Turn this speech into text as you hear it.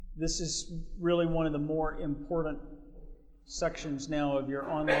This is really one of the more important sections now of your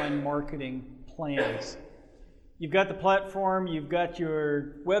online marketing plans. You've got the platform, you've got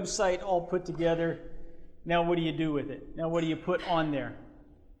your website all put together. Now what do you do with it? Now what do you put on there?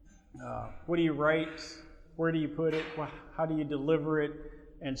 What do you write? Where do you put it? How do you deliver it?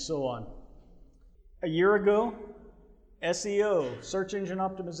 And so on. A year ago, SEO, search engine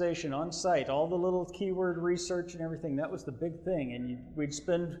optimization on site, all the little keyword research and everything, that was the big thing. And we'd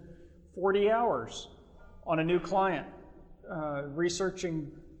spend 40 hours on a new client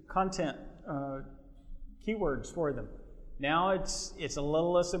researching content, keywords for them. Now it's a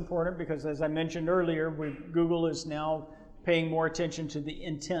little less important because, as I mentioned earlier, Google is now paying more attention to the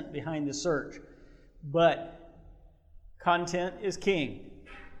intent behind the search. But content is king.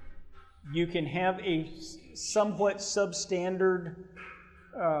 You can have a somewhat substandard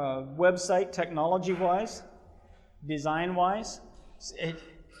website technology-wise, design-wise.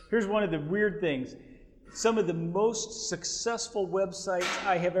 Here's one of the weird things. Some of the most successful websites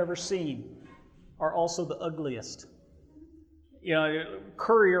I have ever seen are also the ugliest. You know,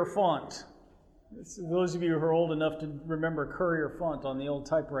 Courier font. Those of you who are old enough to remember Courier font on the old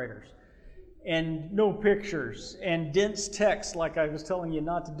typewriters. And no pictures, and dense text like I was telling you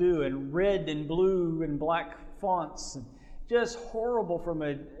not to do, and red and blue and black fonts. And just horrible from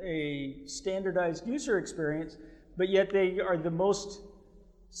a standardized user experience, but yet they are the most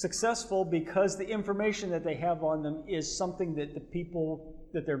successful because the information that they have on them is something that the people,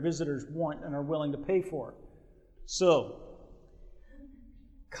 that their visitors want and are willing to pay for. So,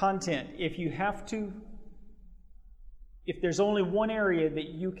 content, if there's only one area that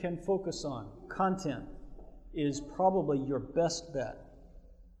you can focus on, content is probably your best bet.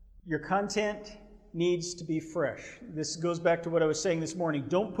 Your content needs to be fresh. This goes back to what I was saying this morning.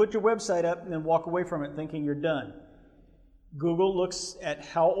 Don't put your website up and then walk away from it thinking you're done. Google looks at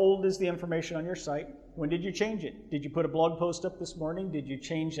how old is the information on your site. When did you change it? Did you put a blog post up this morning? Did you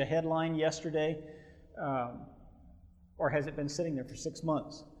change a headline yesterday? Or has it been sitting there for 6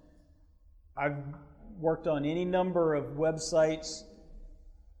 months? I've worked on any number of websites.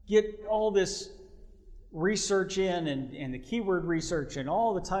 Get all this research in and the keyword research and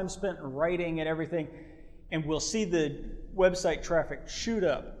all the time spent writing and everything, and we'll see the website traffic shoot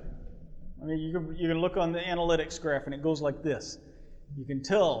up. I mean, you can look on the analytics graph and it goes like this. You can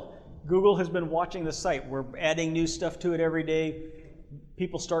tell Google has been watching the site. We're adding new stuff to it every day.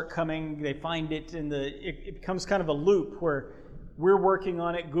 People start coming, they find it, and it becomes kind of a loop where we're working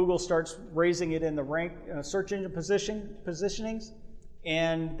on it. Google starts raising it in the search engine positionings,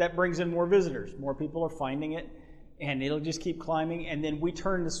 and that brings in more visitors. More people are finding it, and it'll just keep climbing. And then we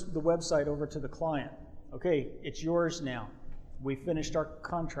turn the website over to the client. Okay, it's yours now. We finished our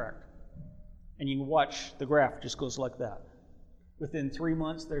contract. And you can watch the graph just goes like that. Within 3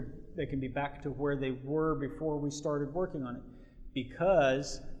 months, they can be back to where they were before we started working on it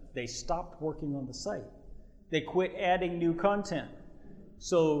because they stopped working on the site. They quit adding new content.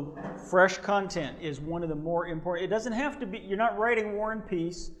 So fresh content is one of the more important. It doesn't have to be, you're not writing War and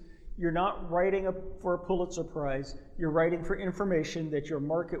Peace. You're not writing for a Pulitzer Prize. You're writing for information that your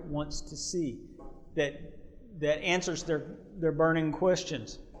market wants to see, that answers their burning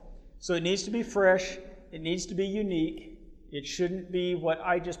questions. So it needs to be fresh. It needs to be unique. It shouldn't be what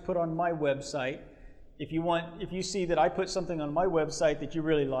I just put on my website. If you see that I put something on my website that you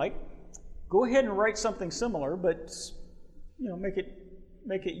really like, go ahead and write something similar, but make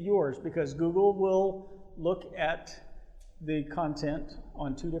it yours, because Google will look at the content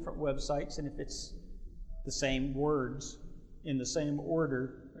on two different websites, and if it's the same words in the same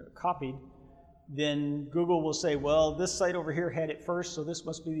order copied, then Google will say, well, this site over here had it first, so this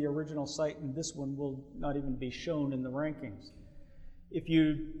must be the original site, and this one will not even be shown in the rankings. If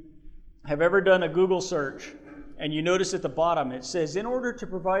you have ever done a Google search and you notice at the bottom it says, in order to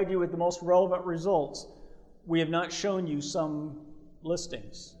provide you with the most relevant results, we have not shown you some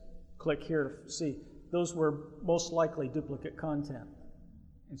listings. Click here to see. Those were most likely duplicate content.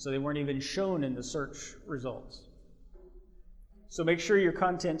 And so they weren't even shown in the search results. So make sure your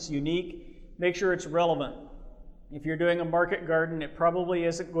content's unique. Make sure it's relevant. If you're doing a market garden, it probably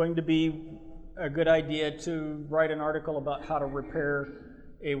isn't going to be a good idea to write an article about how to repair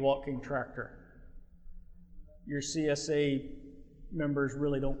a walking tractor. Your CSA members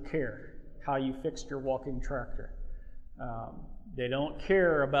really don't care how you fixed your walking tractor. They don't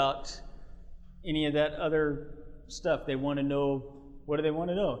care about any of that other stuff. They want to know, what do they want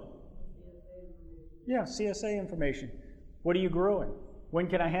to know? Yeah, CSA information. What are you growing? When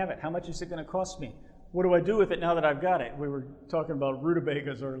can I have it? How much is it going to cost me? What do I do with it now that I've got it? We were talking about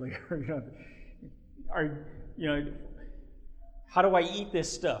rutabagas earlier. How do I eat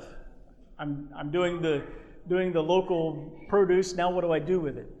this stuff? I'm doing the local produce. Now what do I do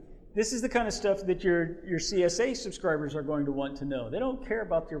with it? This is the kind of stuff that your CSA subscribers are going to want to know. They don't care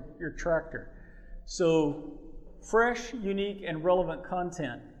about your tractor. So fresh, unique, and relevant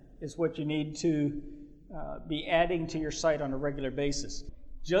content is what you need to be adding to your site on a regular basis.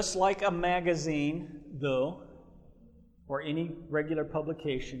 Just like a magazine, though, or any regular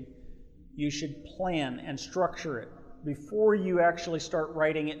publication, you should plan and structure it before you actually start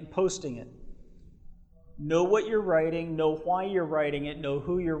writing it and posting it. Know what you're writing, know why you're writing it, know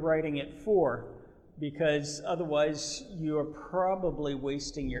who you're writing it for, because otherwise you are probably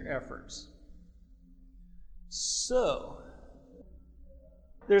wasting your efforts. So,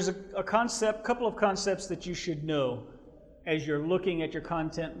 there's a couple of concepts that you should know as you're looking at your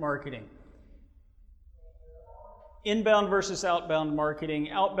content marketing. Inbound versus outbound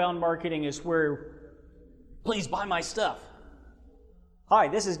marketing. Outbound marketing is where, please buy my stuff. Hi,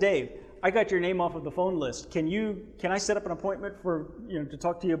 this is Dave. I got your name off of the phone list. Can I set up an appointment for to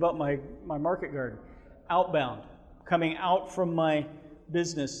talk to you about my market garden? Outbound, coming out from my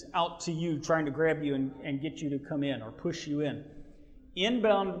business out to you, trying to grab you and get you to come in or push you in.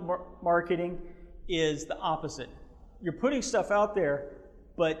 Inbound marketing is the opposite. You're putting stuff out there,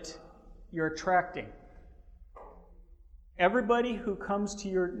 but you're attracting. Not everybody who comes to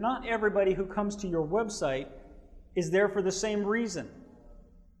your website is there for the same reason.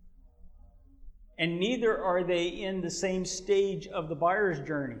 And neither are they in the same stage of the buyer's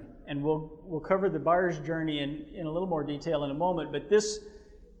journey. And we'll cover the buyer's journey in a little more detail in a moment, but this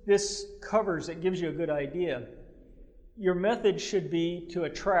covers, it gives you a good idea. Your method should be to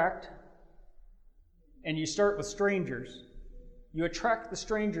attract, and you start with strangers. You attract the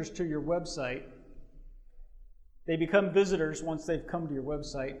strangers to your website. They become visitors once they've come to your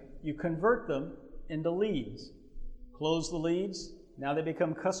website. You convert them into leads. Close the leads, now they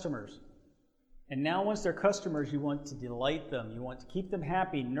become customers. And now once they're customers, you want to delight them. You want to keep them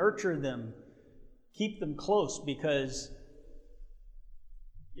happy, nurture them, keep them close, because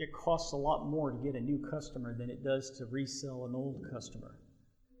it costs a lot more to get a new customer than it does to resell an old customer.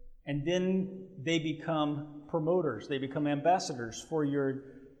 And then they become promoters. They become ambassadors for your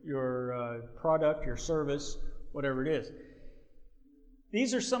product, your service, whatever it is.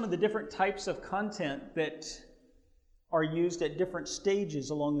 These are some of the different types of content that are used at different stages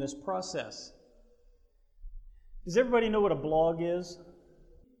along this process. Does everybody know what a blog is?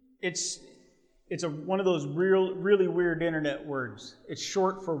 It's one of those really weird internet words. It's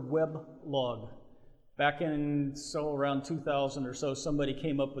short for weblog. Back in around 2000 or so, somebody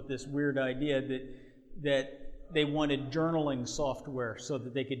came up with this weird idea that they wanted journaling software so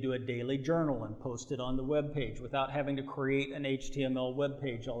that they could do a daily journal and post it on the web page without having to create an HTML web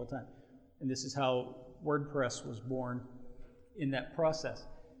page all the time. And this is how WordPress was born in that process.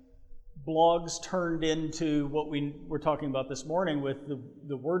 Blogs turned into what we were talking about this morning with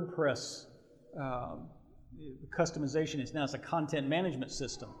the WordPress customization. It's a content management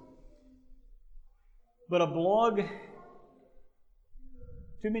system. But a blog,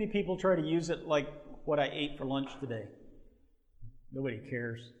 too many people try to use it like what I ate for lunch today. Nobody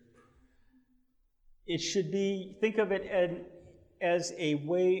cares. It should be, think of it as a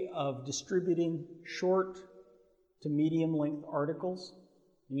way of distributing short to medium length articles.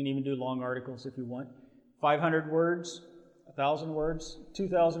 You can even do long articles if you want. 500 words, 1,000 words,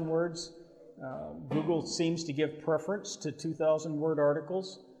 2,000 words. Google seems to give preference to 2,000 word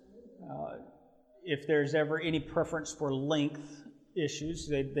articles. If there's ever any preference for length issues,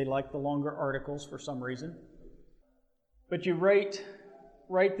 they like the longer articles for some reason. But you write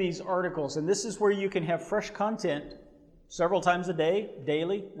these articles, and this is where you can have fresh content several times a day,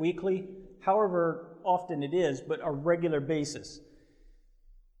 daily, weekly, however often it is, but a regular basis.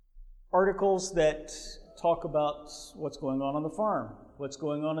 Articles that talk about what's going on the farm, what's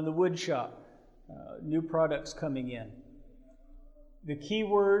going on in the wood shop, new products coming in. The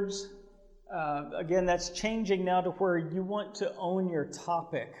keywords, again, that's changing now to where you want to own your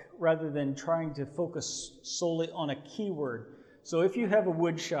topic rather than trying to focus solely on a keyword. So if you have a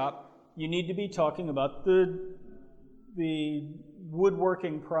wood shop, you need to be talking about the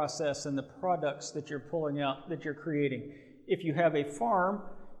woodworking process and the products that you're pulling out, that you're creating. If you have a farm,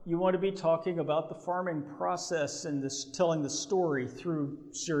 you want to be talking about the farming process and telling the story through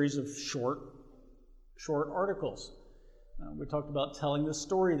a series of short articles. We talked about telling the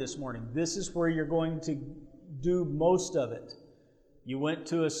story this morning. This is where you're going to do most of it. You went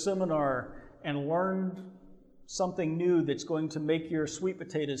to a seminar and learned something new that's going to make your sweet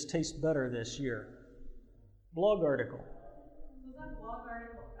potatoes taste better this year. Blog article. Was that blog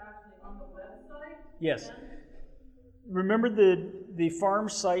article actually on the website? Yes. Remember the farm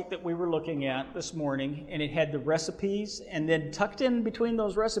site that we were looking at this morning, and it had the recipes, and then tucked in between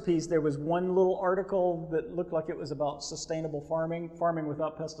those recipes there was one little article that looked like it was about sustainable farming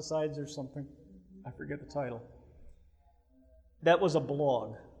without pesticides or something. I forget the title. That was a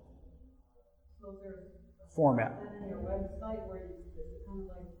blog format. And your website where you kind of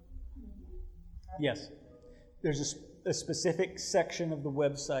like... Yes. There's a specific section of the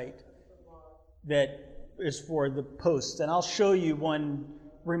website that is for the posts. And I'll show you one,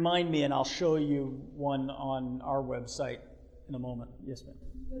 remind me, and I'll show you one on our website in a moment. Yes, ma'am.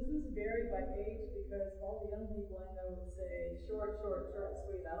 Does this vary by age? Because all the young people I know would say short,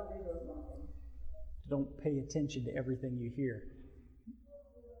 sweet. I don't need those long ones. Don't pay attention to everything you hear.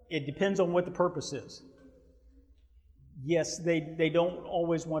 It depends on what the purpose is. Yes, they don't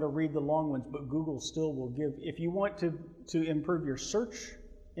always want to read the long ones, but Google still will give. If you want to improve your search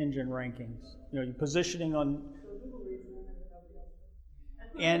engine rankings, your positioning on,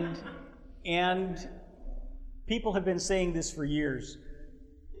 and people have been saying this for years,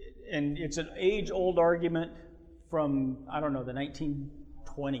 and it's an age-old argument from, I don't know, the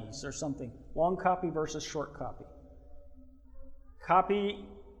 1920s or something. Long copy versus short copy. Copy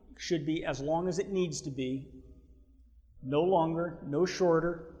should be as long as it needs to be. No longer, no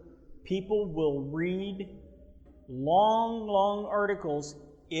shorter. People will read long articles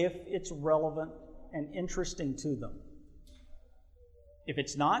if it's relevant and interesting to them. If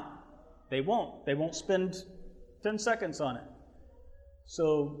it's not, they won't. They won't spend 10 seconds on it.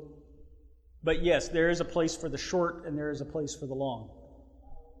 So, but yes, there is a place for the short and there is a place for the long.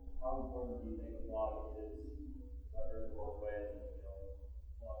 How important do you think a blog is when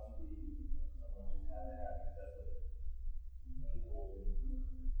want to be someone who's had access that people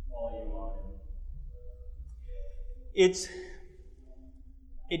follow you on?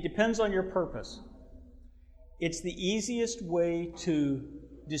 It depends on your purpose. It's the easiest way to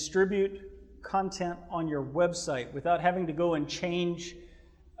distribute content on your website without having to go and change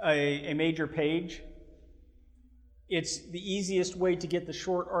a major page. It's the easiest way to get the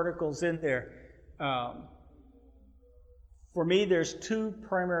short articles in there. For me, there's two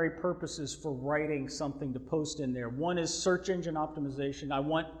primary purposes for writing something to post in there. One is search engine optimization. I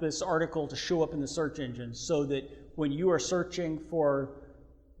want this article to show up in the search engine so that when you are searching for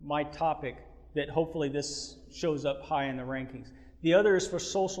my topic, that hopefully this shows up high in the rankings. The other is for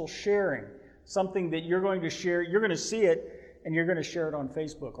social sharing, something that you're going to share, you're going to see it, and you're going to share it on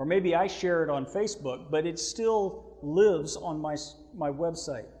Facebook. Or maybe I share it on Facebook, but it still lives on my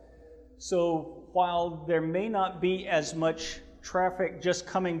website. So while there may not be as much traffic just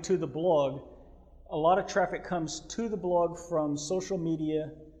coming to the blog, a lot of traffic comes to the blog from social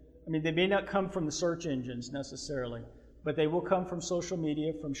media. I mean, they may not come from the search engines necessarily, but they will come from social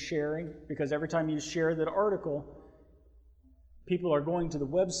media, from sharing, because every time you share that article, people are going to the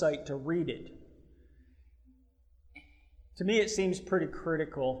website to read it. To me, it seems pretty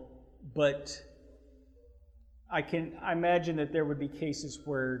critical, but I imagine that there would be cases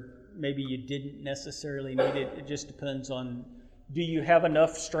where maybe you didn't necessarily need it. It just depends on, do you have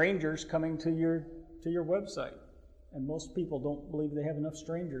enough strangers coming to your website? And most people don't believe they have enough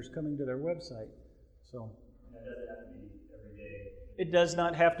strangers coming to their website. So That doesn't have to be every day. it does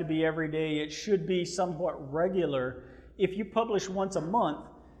not have to be every day. It should be somewhat regular. If you publish once a month,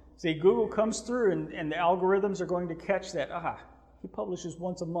 say Google comes through and the algorithms are going to catch that. He publishes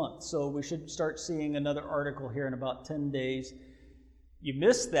once a month, so we should start seeing another article here in about 10 days. You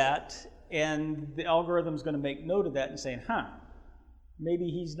miss that, and the algorithm's going to make note of that and saying, maybe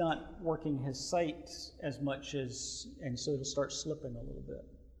he's not working his site as much as, and so it'll start slipping a little bit.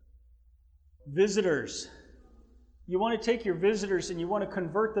 Visitors. You want to take your visitors and you want to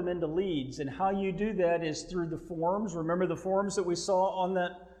convert them into leads, and how you do that is through the forms. Remember the forms that we saw on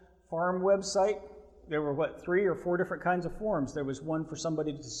that farm website? There were, 3 or 4 different kinds of forms. There was one for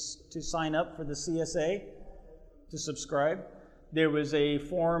somebody to sign up for the CSA, to subscribe. There was a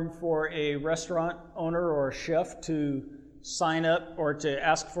form for a restaurant owner or a chef to sign up or to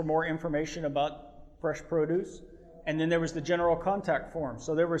ask for more information about fresh produce. And then there was the general contact form.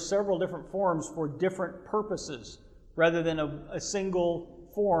 So there were several different forms for different purposes rather than a single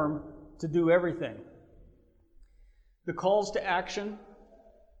form to do everything. The calls to action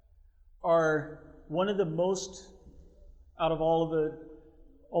are one of the most, out of all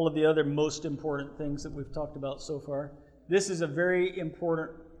of the other most important things that we've talked about so far, this is a very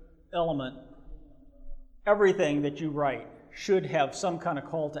important element. Everything that you write should have some kind of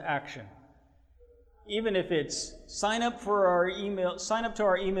call to action. Even if it's sign up to our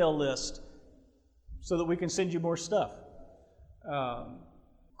email list so that we can send you more stuff.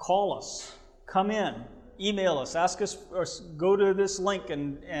 Call us, come in, email us, ask us, or go to this link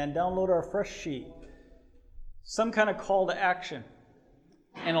and download our fresh sheet. Some kind of call to action.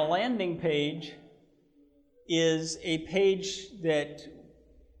 And a landing page is a page that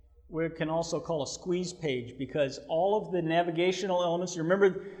we can also call a squeeze page, because all of the navigational elements, you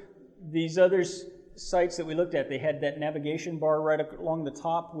remember these other sites that we looked at, they had that navigation bar right along the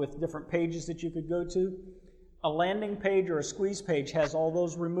top with different pages that you could go to. A landing page or a squeeze page has all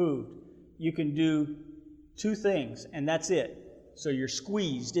those removed. You can do two things, and that's it. So you're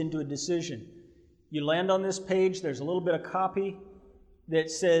squeezed into a decision. You land on this page, there's a little bit of copy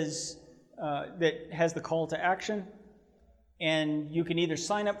that says, that has the call to action, and you can either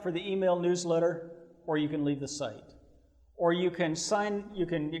sign up for the email newsletter or you can leave the site. Or you can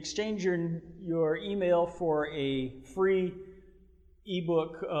exchange your email for a free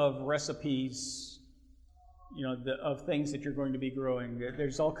ebook of recipes, of things that you're going to be growing.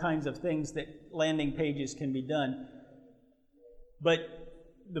 There's all kinds of things that landing pages can be done. But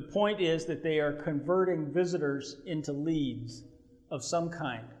the point is that they are converting visitors into leads of some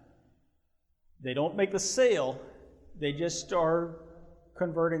kind. They don't make the sale, they just are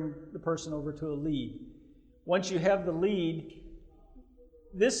converting the person over to a lead. Once you have the lead,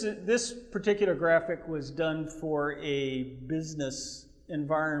 this particular graphic was done for a business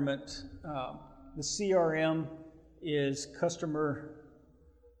environment. The CRM is customer,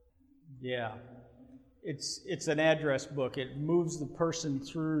 it's an address book. It moves the person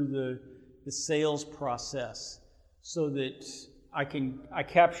through the sales process so that I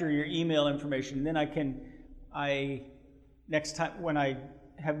capture your email information, and then next time when I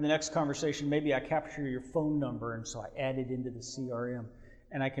have the next conversation, maybe I capture your phone number, and so I add it into the CRM,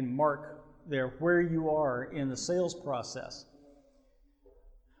 and I can mark there where you are in the sales process.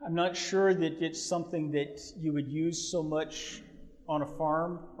 I'm not sure that it's something that you would use so much on a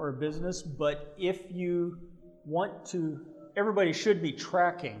farm or a business, but if you want to, everybody should be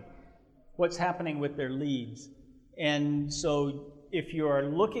tracking what's happening with their leads. And so if you are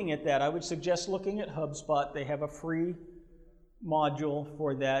looking at that, I would suggest looking at HubSpot. They have a free module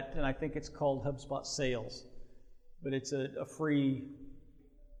for that, and I think it's called HubSpot Sales. But it's a free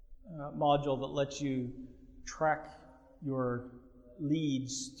module that lets you track your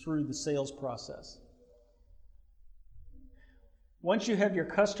leads through the sales process. Once you have your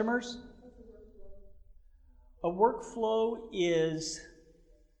customers, a workflow is,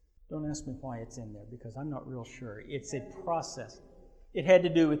 don't ask me why it's in there because I'm not real sure. It's a process. It had to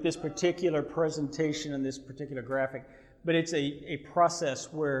do with this particular presentation and this particular graphic, but it's a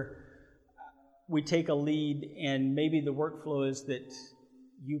process where we take a lead and maybe the workflow is that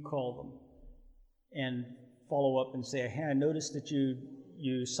you call them and follow up and say, hey, I noticed that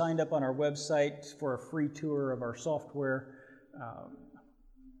you signed up on our website for a free tour of our software.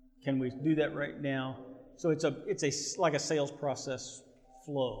 Can we do that right now? So it's like a sales process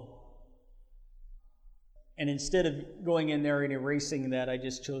flow. And instead of going in there and erasing that, I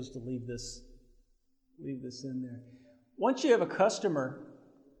just chose to leave this in there. Once you have a customer,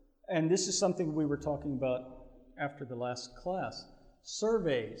 and this is something we were talking about after the last class,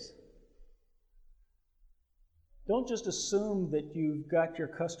 surveys. Don't just assume that you've got your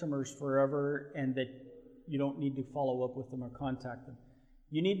customers forever and that you don't need to follow up with them or contact them.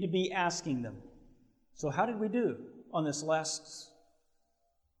 You need to be asking them. So how did we do on this last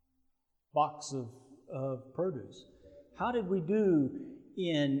box of produce? How did we do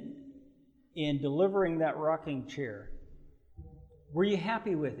in delivering that rocking chair? Were you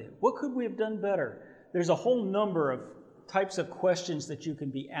happy with it? What could we have done better? There's a whole number of types of questions that you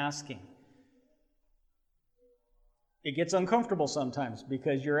can be asking. It gets uncomfortable sometimes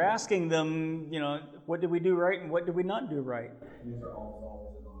because you're asking them, what did we do right and what did we not do right? These are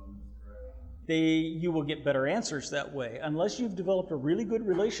all anonymous, correct? You will get better answers that way. Unless you've developed a really good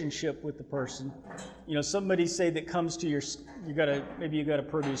relationship with the person. Somebody say that comes to maybe you got a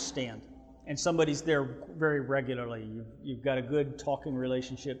produce stand and somebody's there very regularly. You've got a good talking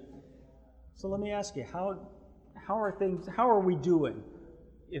relationship. So let me ask you, how are we doing?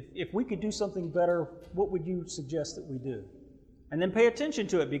 If we could do something better, what would you suggest that we do? And then pay attention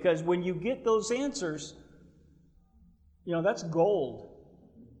to it, because when you get those answers, that's gold.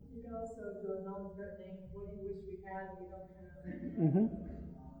 You can also do a non-threatening, what do you wish we had we don't have? Mm-hmm.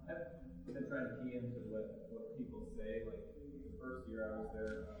 I've been trying to key into what people say. Like the first year I was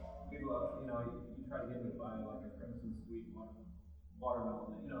there, people, you try to get them to buy like a crimson sweet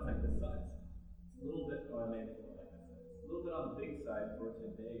watermelon, it's like this size. It's a little bit, a little bit on the big side for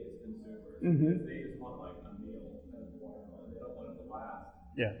today's consumers, because they just want like a meal and watermelon. They don't want it to last.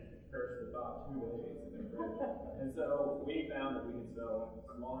 Yeah. First about 2 days, and they're And so we found that we could sell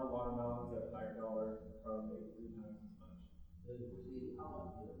smaller watermelons at a higher dollar, probably 3 times as much.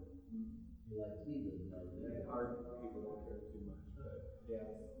 Our people don't care too much, but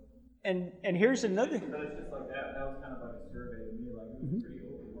yeah. And here's another. But it's just like that. That was kind of like a survey to me. Like it was pretty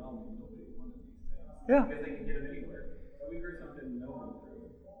overwhelming. Nobody wanted these things. Yeah. Because they can get them anywhere. So we grew something no one grew.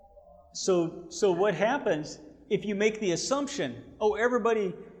 So what happens if you make the assumption, oh,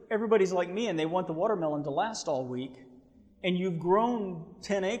 everybody's like me and they want the watermelon to last all week, and you've grown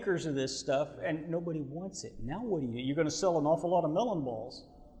 10 acres of this stuff and nobody wants it. Now what do you do? You're going to sell an awful lot of melon balls.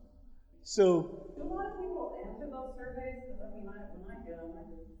 So Do a lot of people answer those surveys? Because I mean, when I get them, I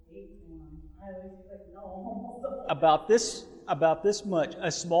just hate them. I always click no. about this much,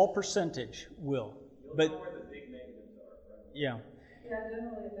 a small percentage will. You'll But know where the big negatives are, right? yeah. Yeah,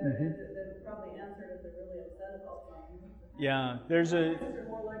 generally, they're probably answered if they're really upset about something. Yeah, there's a They're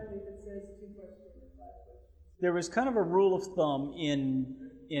more likely if it says 2 questions or 5 questions. there was kind of a rule of thumb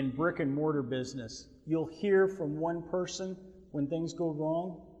in brick and mortar business. You'll hear from one person when things go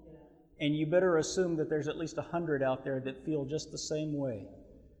wrong, and you better assume that there's at least 100 out there that feel just the same way.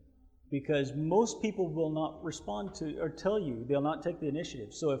 Because most people will not respond to or tell you, they'll not take the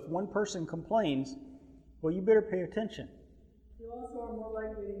initiative. So if one person complains, well, you better pay attention. You also are more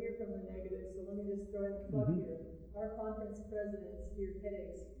likely to hear from the negative, so let me just throw in a plug here. Our conference presidents hear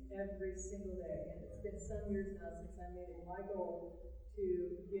headaches every single day, and it's been some years now since I made it my goal to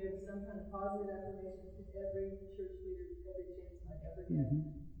give some kind of positive affirmation to every church leader, every chance I ever get.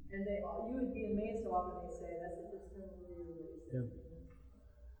 And you would be amazed how often they say, that's the first time I've ever heard anybody say.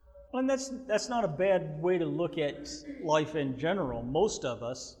 Well, and that's not a bad way to look at life in general. Most of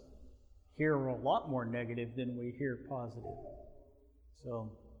us hear a lot more negative than we hear positive.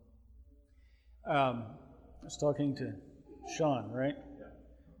 So, I was talking to Sean, right? Yeah.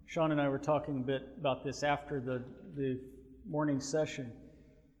 Sean and I were talking a bit about this after the morning session.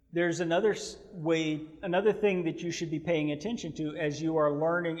 There's another thing that you should be paying attention to as you are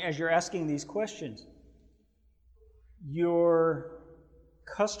learning, as you're asking these questions. Your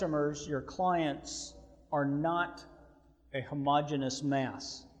customers, your clients, are not a homogeneous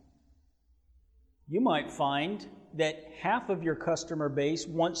mass. You might find that half of your customer base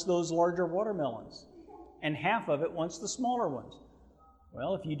wants those larger watermelons, and half of it wants the smaller ones.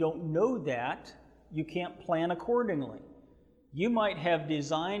 Well, if you don't know that, you can't plan accordingly. You might have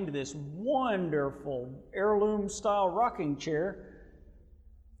designed this wonderful heirloom-style rocking chair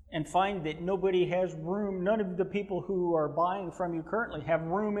and find that nobody has room, none of the people who are buying from you currently have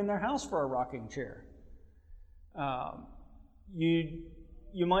room in their house for a rocking chair.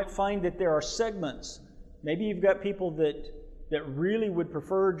 You might find that there are segments. Maybe you've got people that really would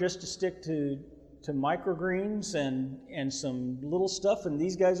prefer just to stick to microgreens and some little stuff, and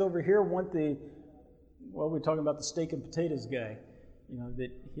these guys over here want we're talking about the steak and potatoes guy. You know,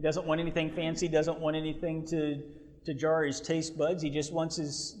 that he doesn't want anything fancy, doesn't want anything to jar his taste buds. He just wants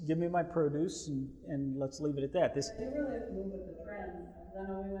give me my produce and let's leave it at that. You really have to move with the trends. I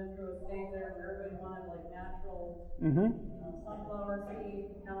know we went through a stage there where everybody wanted like natural, sunflower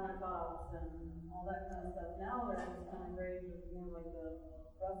seed countertops and all that kind of stuff. Now they're just kind of ready to more like the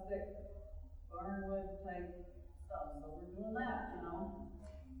rustic barnwood type stuff. So we're doing that, you know.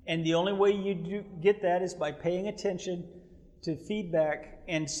 And the only way you get that is by paying attention to feedback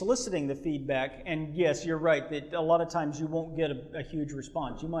and soliciting the feedback. And yes, you're right that a lot of times you won't get a huge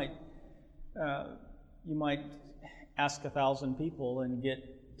response. You might ask 1,000 people and get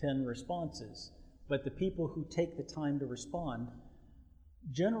 10 responses. But the people who take the time to respond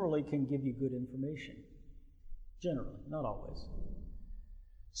generally can give you good information. Generally, not always.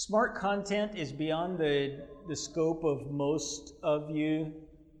 Smart content is beyond the scope of most of you.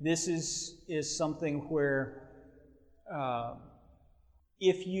 This is something where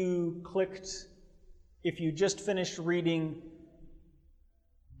if you just finished reading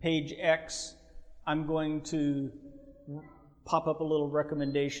page X, I'm going to pop up a little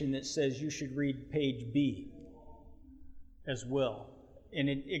recommendation that says you should read page B as well. And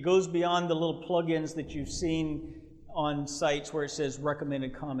it goes beyond the little plugins that you've seen on sites where it says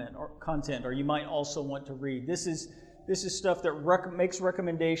recommended content, or you might also want to read. This is stuff that makes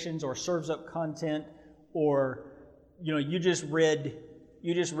recommendations or serves up content, or you just read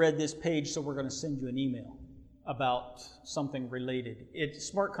this page, so we're going to send you an email about something related.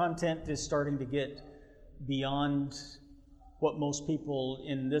 Smart content is starting to get beyond what most people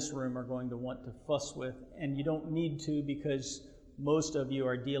in this room are going to want to fuss with, and you don't need to, because most of you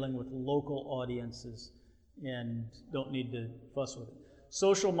are dealing with local audiences and don't need to fuss with it.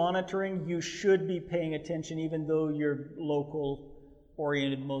 Social monitoring, you should be paying attention even though you're local.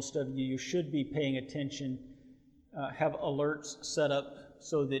 oriented, most of you, you should be paying attention, have alerts set up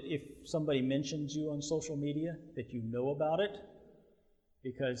so that if somebody mentions you on social media, that you know about it,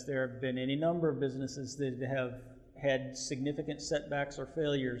 because there have been any number of businesses that have had significant setbacks or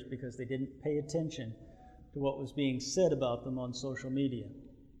failures because they didn't pay attention to what was being said about them on social media.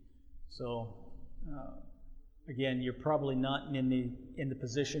 So, again, you're probably not in the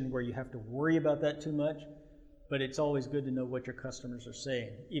position where you have to worry about that too much, but it's always good to know what your customers are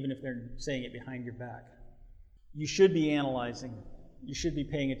saying, even if they're saying it behind your back. You should be analyzing. You should be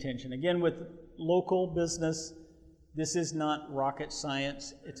paying attention. Again, with local business, this is not rocket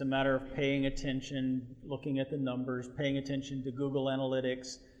science. It's a matter of paying attention, looking at the numbers, paying attention to Google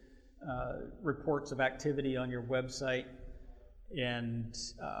Analytics, reports of activity on your website, and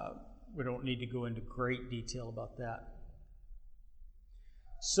we don't need to go into great detail about that.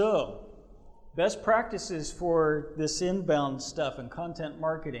 So, best practices for this inbound stuff and content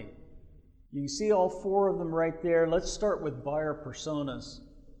marketing. You can see all 4 of them right there. Let's start with buyer personas.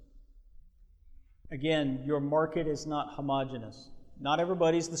 Again, your market is not homogeneous. Not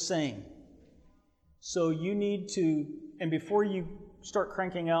everybody's the same. So you need to, and before you start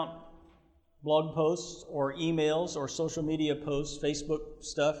cranking out blog posts or emails or social media posts, Facebook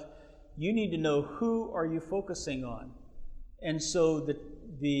stuff, you need to know who are you focusing on. And so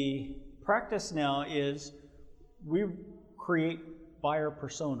the practice now is we create buyer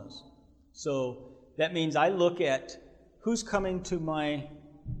personas. So that means I look at who's subscribing to my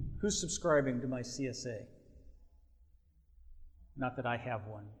CSA. Not that I have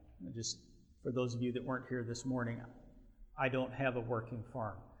one. Just for those of you that weren't here this morning, I don't have a working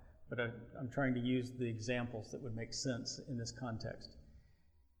farm, but I'm trying to use the examples that would make sense in this context.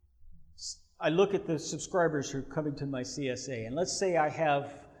 I look at the subscribers who are coming to my CSA, and let's say I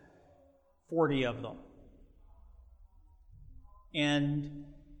have 40 of them. And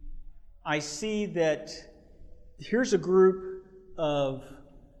I see that here's a group of,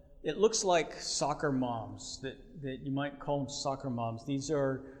 it looks like soccer moms, that you might call them soccer moms. These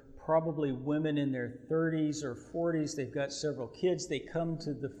are probably women in their 30s or 40s. They've got several kids. They come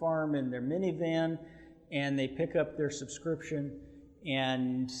to the farm in their minivan, and they pick up their subscription,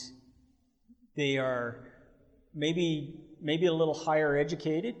 and they are maybe a little higher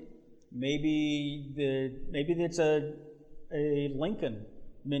educated. Maybe it's a Lincoln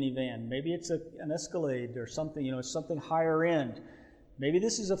minivan. Maybe it's an Escalade or something, something higher end. Maybe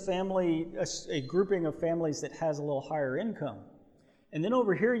this is a family, a grouping of families that has a little higher income. And then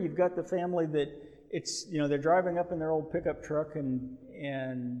over here you've got the family that they're driving up in their old pickup truck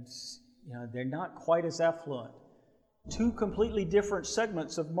and they're not quite as affluent. 2 completely different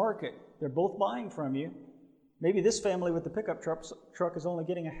segments of market. They're both buying from you. Maybe this family with the pickup truck is only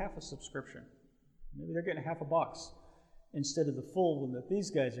getting a half a subscription. Maybe they're getting a half a box instead of the full one that these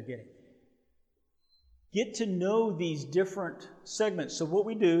guys are getting. Get to know these different segments. So what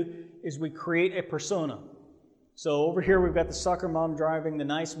we do is we create a persona. So over here we've got the soccer mom driving the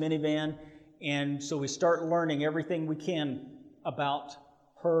nice minivan, and so we start learning everything we can about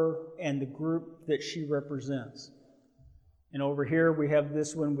her and the group that she represents. And over here we have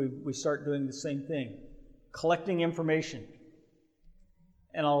this one, we start doing the same thing, collecting information.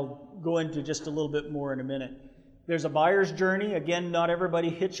 And I'll go into just a little bit more in a minute. There's a buyer's journey. Again, not everybody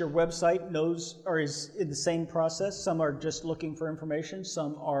hits your website, knows, or is in the same process. Some are just looking for information.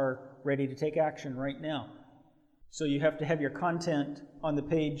 Some are ready to take action right now. So you have to have your content on the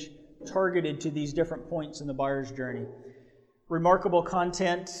page targeted to these different points in the buyer's journey. Remarkable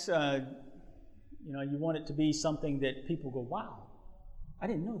content, you want it to be something that people go, wow, I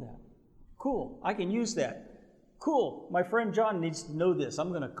didn't know that. Cool, I can use that. Cool, my friend John needs to know this. I'm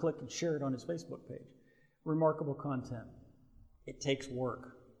going to click and share it on his Facebook page. Remarkable content. It takes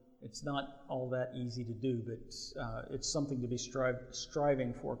work. It's not all that easy to do, but it's something to be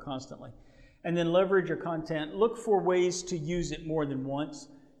striving for constantly. And then leverage your content. Look for ways to use it more than once.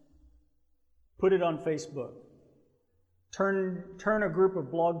 Put it on Facebook. Turn a group of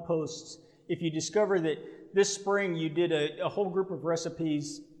blog posts. If you discover that this spring you did a whole group of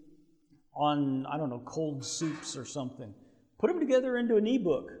recipes on, cold soups or something, put them together into an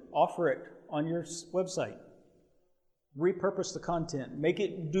ebook. Offer it on your website. Repurpose the content. Make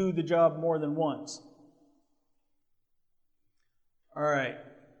it do the job more than once. All right.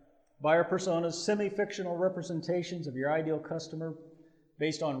 Buyer personas, semi-fictional representations of your ideal customer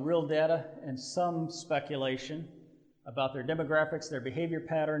based on real data and some speculation about their demographics, their behavior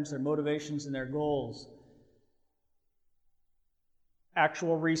patterns, their motivations, and their goals.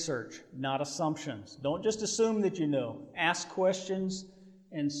 Actual research, not assumptions. Don't just assume that you know. Ask questions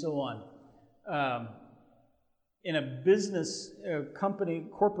and so on. in a business, company,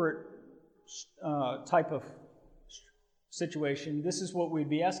 corporate type of situation, this is what we'd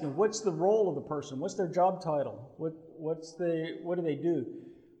be asking. What's the role of the person? What's their job title? What do they do?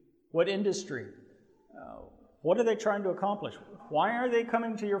 What industry? What are they trying to accomplish? Why are they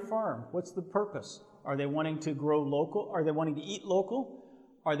coming to your farm? What's the purpose? Are they wanting to grow local? Are they wanting to eat local?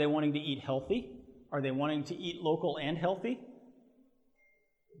 Are they wanting to eat healthy? Are they wanting to eat local and healthy?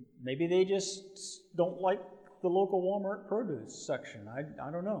 Maybe they just don't like the local Walmart produce section.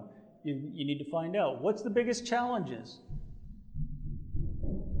 I don't know. You need to find out. What's the biggest challenges?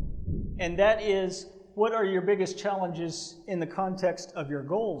 And that is, what are your biggest challenges in the context of your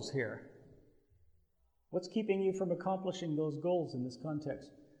goals here? What's keeping you from accomplishing those goals in this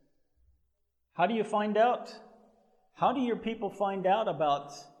context? How do you find out? How do your people find out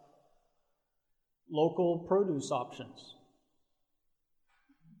about local produce options?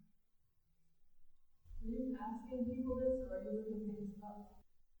 Are you asking people this, or are you looking things up?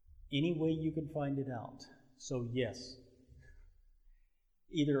 Any way you can find it out. So yes.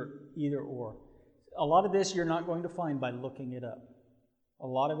 Either or. A lot of this you're not going to find by looking it up. A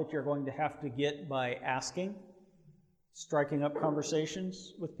lot of it you're going to have to get by asking, striking up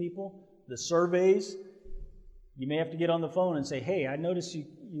conversations with people. The surveys, you may have to get on the phone and say, hey, I noticed you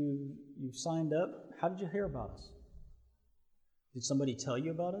signed up. How did you hear about us? Did somebody tell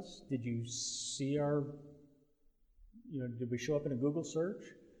you about us? Did you see did we show up in a Google search?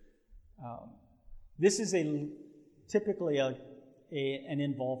 This is typically an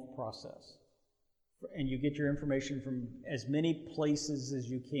involved process. And you get your information from as many places as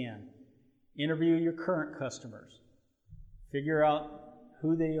you can. Interview your current customers. Figure out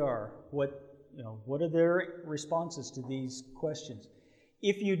who they are. What are their responses to these questions?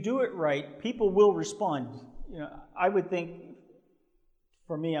 If you do it right, people will respond. I would think,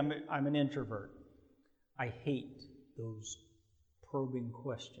 for me, I'm an introvert. I hate those probing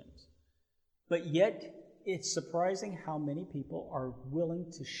questions. But yet, it's surprising how many people are willing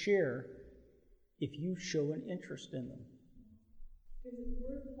to share if you show an interest in them. Is it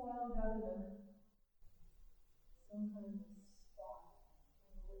worthwhile having some kind of spot,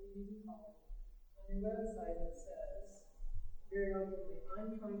 what you need to call it, on your website that says, very openly,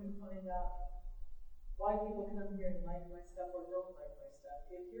 I'm trying to find out why people come here and like my stuff or don't like my stuff.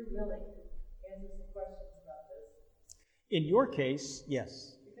 If you're willing to answer some questions about this. In your case,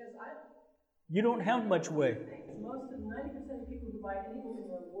 yes. Because you don't have much way. Most of 90% of people who buy anything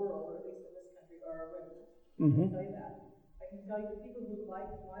in the world, or at least in this country, are women. Mm-hmm. I can tell you that. I can tell you the people who like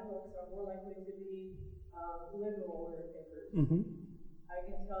my looks are more likely to be liberal or thinkers. Mm-hmm. I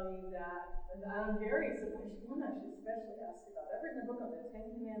can tell you that, and I'm very surprised. One I should especially ask about. I've written a book on the Ten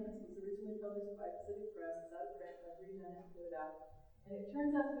Commandments. It was originally published by Pacific Press. It's out of print. I've redone it for that. And it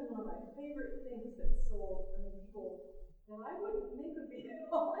turns out to be one of my favorite things that's sold. People that I wouldn't think would be at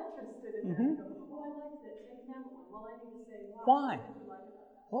all interested in Mm-hmm. that. Go, oh, I like that Ten Commandment one. Well, I need to say why. What did you like about that?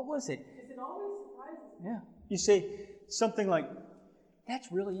 What was it? Because it always surprises me. Yeah. You say something like,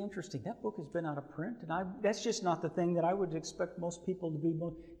 that's really interesting. That book has been out of print, and that's just not the thing that I would expect most people to be.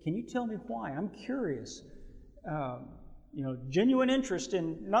 Can you tell me why? I'm curious. Genuine interest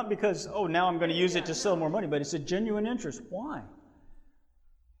in, not because, now I'm going to use it to sell more money, but it's a genuine interest. Why?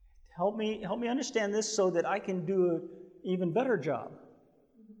 Help me understand this so that I can do an even better job.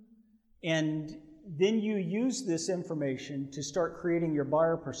 And then you use this information to start creating your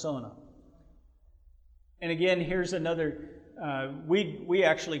buyer persona. And again, here's another, we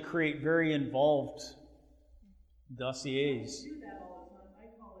actually create very involved dossiers. I do that all the time. I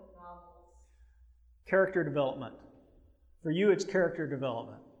call it novels. Character development. For you, it's character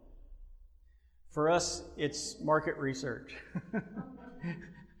development. For us, it's market research.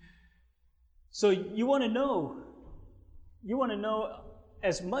 So you want to know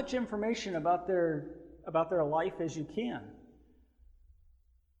as much information about their life as you can,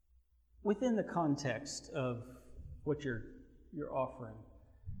 within the context of what you're offering.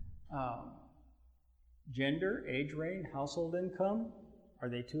 Gender, age range, household income. Are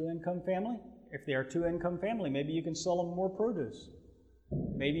they two-income family? If they are two-income family, maybe you can sell them more produce.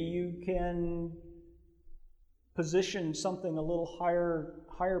 Maybe you can position something a little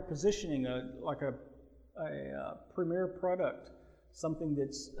higher positioning, like a premier product, something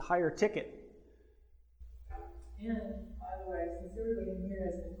that's higher ticket. And, by the way, since everybody in here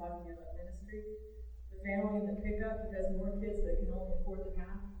has been talking about ministry, the family in the pickup who has more kids that can only afford the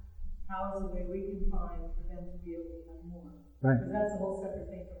half, how is the way we can find for them to be able to have more? Right. Because that's a whole separate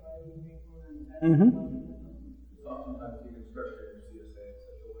thing from whether we make more than that. Mm-hmm. Oftentimes you can structure your CSA in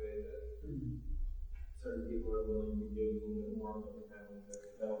such a way that certain people are willing to give a little bit more from the family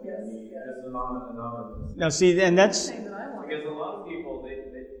that don't Yes, need. yes. This is anonymous. Now, see, and that's Thing that I want. Because a lot of people, they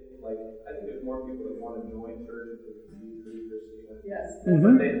like, I think there's more people that want to join church if they can be Christian. Yes.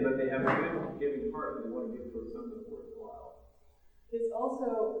 But they have a good giving heart and they want to give for something worthwhile. It's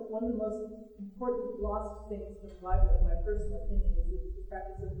also one of the most important lost things from the Bible, in my personal opinion, is the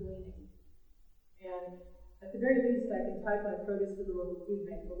practice of gleaning. And at the very least, I can type my produce to the local food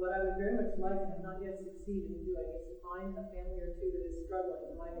bank. But what I would very much like, and have not yet succeeded in doing, is to find a family or two that is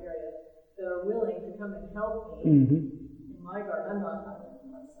struggling in my area that are willing to come and help me in my garden. I'm not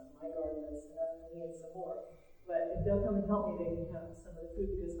my garden, that's enough for me and some more. But if they'll come and help me, they can have some of the food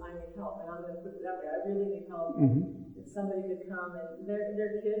because I need help. And I'm going to put it that way. I really need help. If somebody could come and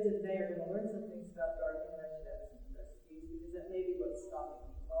their kids, if they are going to learn some things about gardening, I should have some recipes because that may be what's stopping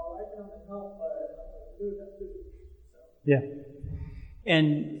me. Oh, I come and help, but I don't know what to do with that food. So. yeah.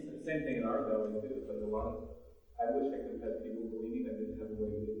 And It's the same thing in our building too. It's like a lot of, I wish I could have had people believing I didn't have a way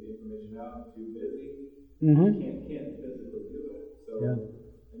to get the information out. I'm too busy. Can't physically do it. So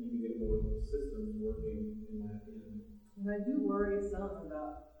I need to get more systems working in that end. And I do worry some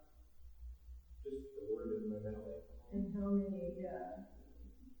about Just the word in my valley. and how many,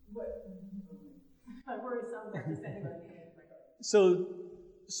 what, I worry some about just anybody coming to my garden.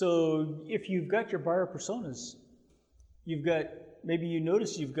 so if you've got your buyer personas, you've got, maybe you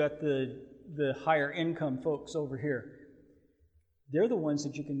notice you've got the higher income folks over here. They're the ones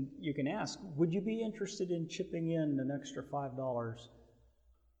that you can ask, would you be interested in chipping in an extra $5?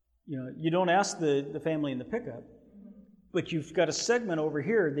 You know, you don't ask the family in the pickup, but you've got a segment over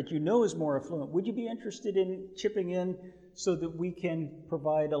here that you know is more affluent. Would you be interested in chipping in so that we can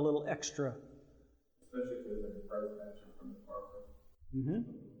provide a little extra? Especially if there's like a price matching from the farmer.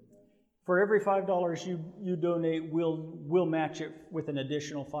 For every $5 you donate, we'll match it with an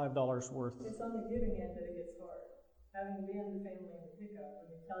additional $5 worth. It's on the giving end that it gets hard. Having been the family in the pickup, let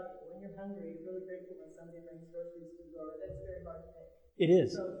me tell you, when you're hungry, you're really grateful when somebody brings groceries to the door. That's very hard to make. It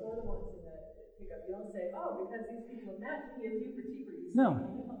is. So for the ones in that pickup, you don't say, oh, because these people match me, it's you for cheaper. You say, No.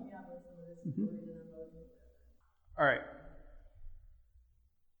 can you help me out with some of this? All right.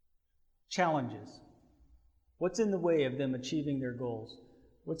 Challenges. What's in the way of them achieving their goals?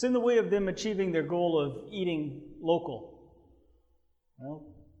 What's in the way of them achieving their goal of eating local? Well,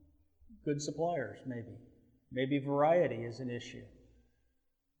 good suppliers, maybe. Maybe variety is an issue.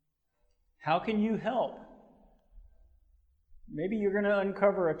 How can you help? Maybe you're going to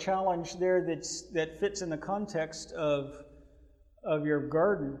uncover a challenge there that fits in the context of your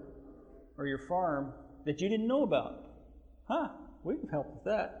garden or your farm that you didn't know about. We can help with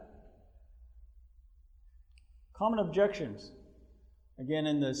that. Common objections. Again,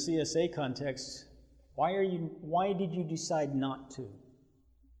 in the CSA context, why did you decide not to?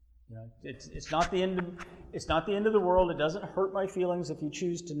 You know, it's not the end of the world. It doesn't hurt my feelings if you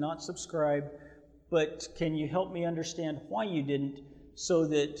choose to not subscribe. But can you help me understand why you didn't, so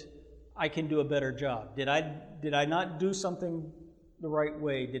that I can do a better job? Did I not do something the right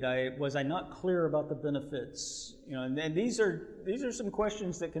way? Was I not clear about the benefits? You know, and these are some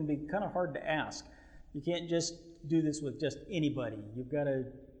questions that can be kind of hard to ask. You can't just do this with just anybody. You've got to,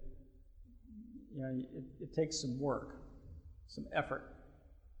 you know, it takes some work, some effort.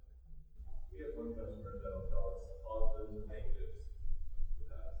 We have one customer that'll tell us positives and negatives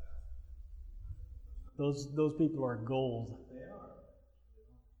without us asking. Those people are gold. They are.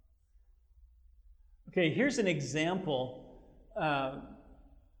 Okay, here's an example of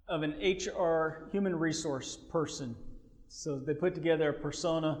an HR, human resource person. So they put together a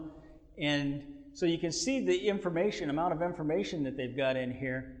persona, and so you can see the amount of information that they've got in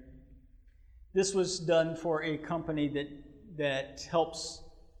here. This was done for a company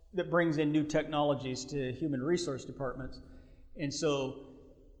that brings in new technologies to human resource departments. And so,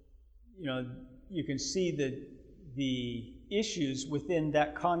 you know, you can see the issues within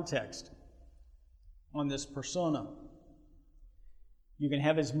that context on this persona. You can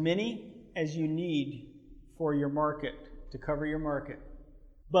have as many as you need for your market, to cover your market.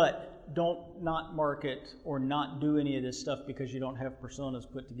 But don't not market or not do any of this stuff because you don't have personas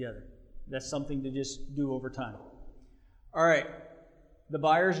put together. That's something to just do over time. All right, the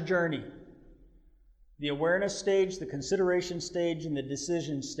buyer's journey. The awareness stage, the consideration stage, and the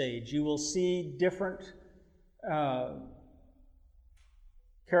decision stage. You will see different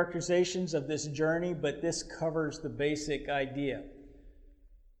characterizations of this journey, but this covers the basic idea.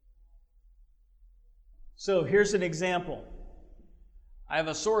 So here's an example. I have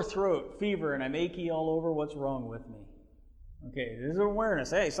a sore throat, fever, and I'm achy all over. What's wrong with me? Okay, there's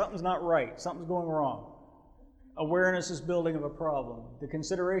awareness. Hey, something's not right. Something's going wrong. Awareness is building of a problem. The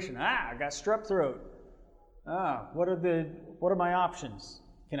consideration. I got strep throat. What are my options?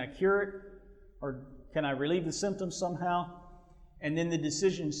 Can I cure it? Or can I relieve the symptoms somehow? And then the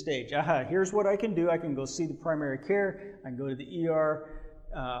decision stage. Here's what I can do. I can go see the primary care. I can go to the ER.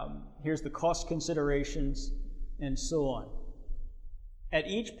 Here's the cost considerations, and so on. At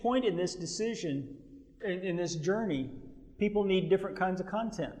each point in this decision, in this journey, people need different kinds of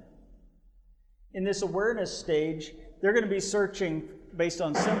content. In this awareness stage, they're going to be searching based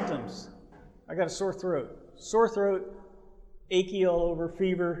on symptoms. I got a sore throat, achy all over,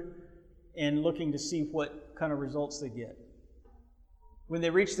 fever, and looking to see what kind of results they get. When they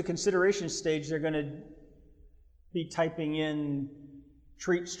reach the consideration stage, they're going to be typing in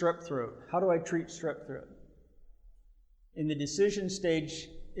treat strep throat. How do I treat strep throat? In the decision stage,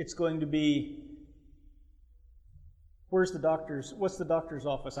 it's going to be, what's the doctor's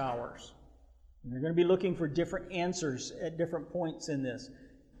office hours? And they're going to be looking for different answers at different points in this.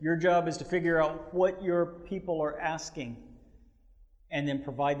 Your job is to figure out what your people are asking and then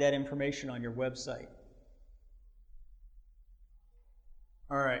provide that information on your website.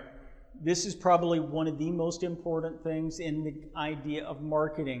 All right. This is probably one of the most important things in the idea of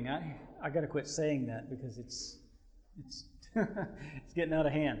marketing. I got to quit saying that because it's it's getting out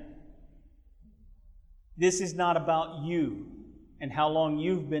of hand. This is not about you and how long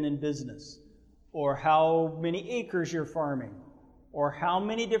you've been in business, or how many acres you're farming, or how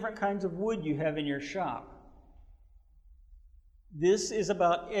many different kinds of wood you have in your shop. This is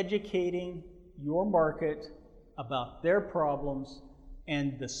about educating your market about their problems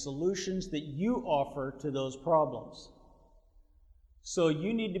and the solutions that you offer to those problems. So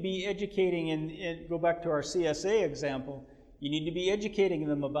you need to be educating, and go back to our CSA example, you need to be educating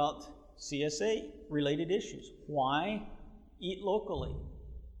them about CSA-related issues. Why eat locally?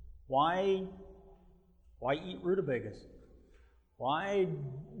 Why eat rutabagas? Why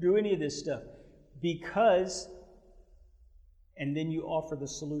do any of this stuff? Because, and then you offer the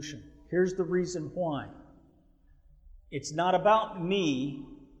solution. Here's the reason why. It's not about me,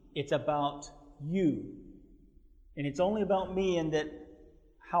 it's about you. And it's only about me in that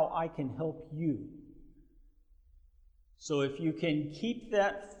how I can help you. So if you can keep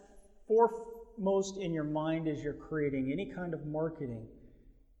that foremost in your mind as you're creating any kind of marketing,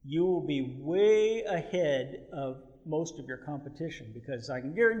 you will be way ahead of most of your competition, because I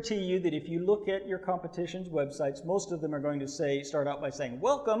can guarantee you that if you look at your competition's websites, most of them are going to start out by saying,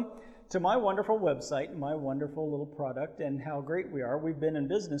 "Welcome to my wonderful website and my wonderful little product and how great we are. We've been in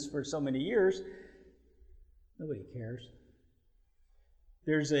business for so many years." Nobody cares.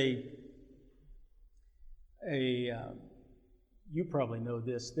 There's you probably know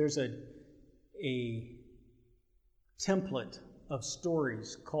this. There's a template of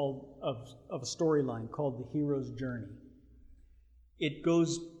stories of a storyline called The Hero's Journey. It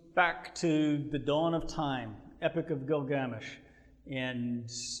goes back to the dawn of time, Epic of Gilgamesh, and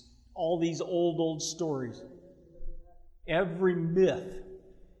all these old stories. Every myth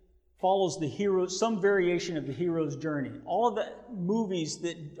follows the hero, some variation of the hero's journey. All of the movies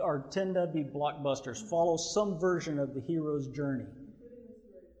that tend to be blockbusters follow some version of the hero's journey,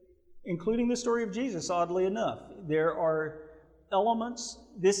 including the story of Jesus, oddly enough. There are elements.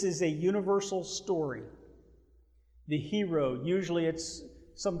 This is a universal story. The hero, usually it's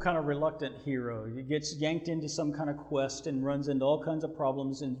some kind of reluctant hero. He gets yanked into some kind of quest and runs into all kinds of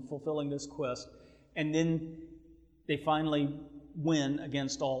problems in fulfilling this quest. And then they finally win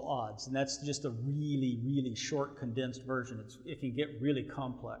against all odds. And that's just a really, really short, condensed version. It can get really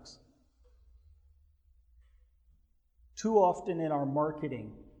complex. Too often in our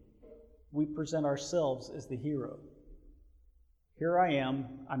marketing, we present ourselves as the hero. Here I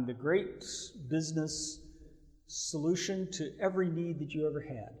am. I'm the great business solution to every need that you ever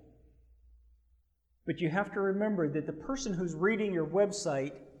had. But you have to remember that the person who's reading your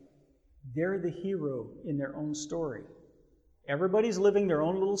website, they're the hero in their own story. Everybody's living their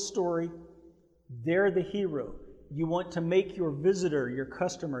own little story. They're the hero. You want to make your visitor, your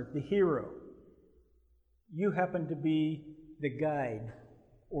customer, the hero. You happen to be the guide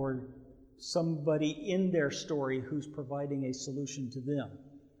or somebody in their story who's providing a solution to them.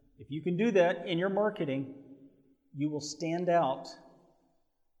 If you can do that in your marketing, you will stand out.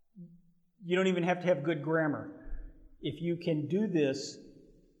 You don't even have to have good grammar. If you can do this,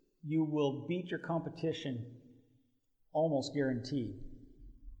 you will beat your competition, almost guaranteed.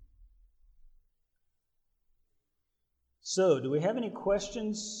 So, do we have any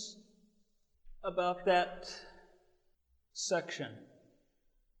questions about that section?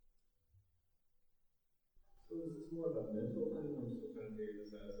 So is this more of a mental thing? I'm still trying to figure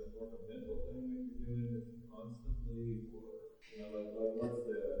this out. Is it more of a mental thing that you're doing this constantly, or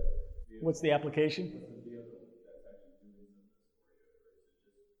what's the application? What's the vehicle that's actually doing something for you,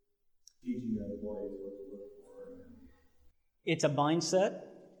 or is it just teaching your employees what to look for. It's a mindset.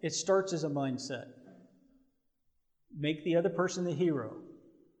 It starts as a mindset. Make the other person the hero.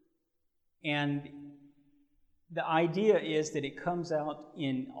 And the idea is that it comes out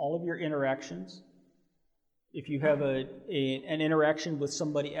in all of your interactions. If you have an interaction with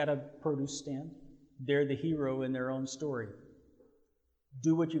somebody at a produce stand, they're the hero in their own story.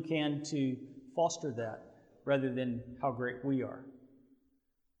 Do what you can to foster that rather than how great we are.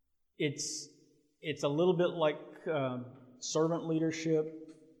 It's a little bit like servant leadership,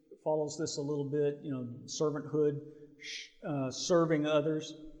 follows this a little bit, servanthood, serving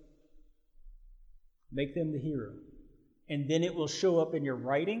others. Make them the hero. And then it will show up in your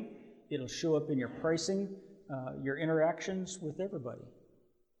writing, it'll show up in your pricing, your interactions with everybody.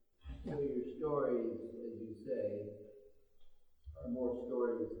 So your stories, as you say, are more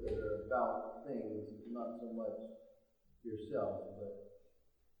stories that are about things, not so much yourself, but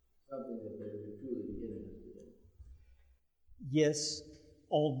something that they're truly interested in. Yes,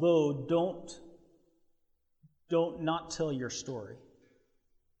 although don't not tell your story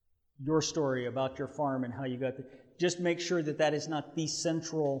about your farm and how you got there. Just make sure that that is not the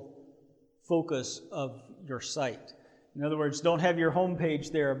central focus of your site. In other words, don't have your homepage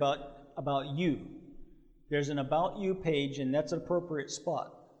there about you. There's an About You page, and that's an appropriate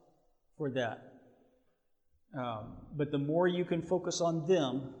spot for that. But the more you can focus on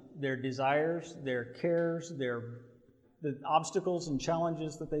them, their desires, their cares, the obstacles and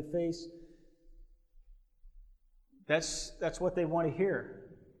challenges that they face, that's what they want to hear.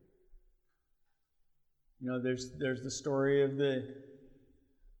 There's the story of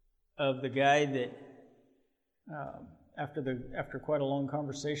the guy that after quite a long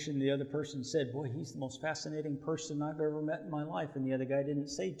conversation, the other person said, "Boy, he's the most fascinating person I've ever met in my life." And the other guy didn't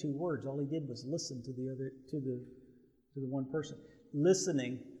say 2 words. All he did was listen to the one person.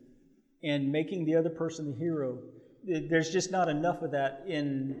 Listening and making the other person the hero. There's just not enough of that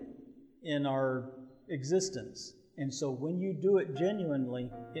in our existence. And so when you do it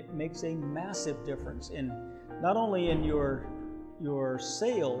genuinely, it makes a massive difference in not only in your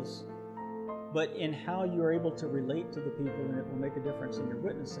sales, but in how you're able to relate to the people, and it will make a difference in your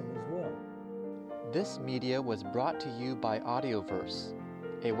witnessing as well. This media was brought to you by Audioverse,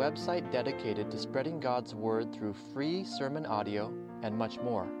 a website dedicated to spreading God's Word through free sermon audio and much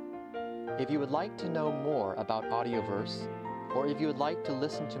more. If you would like to know more about Audioverse, or if you would like to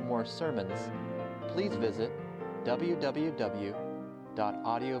listen to more sermons, please visit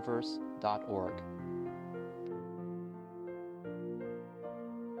www.audioverse.org.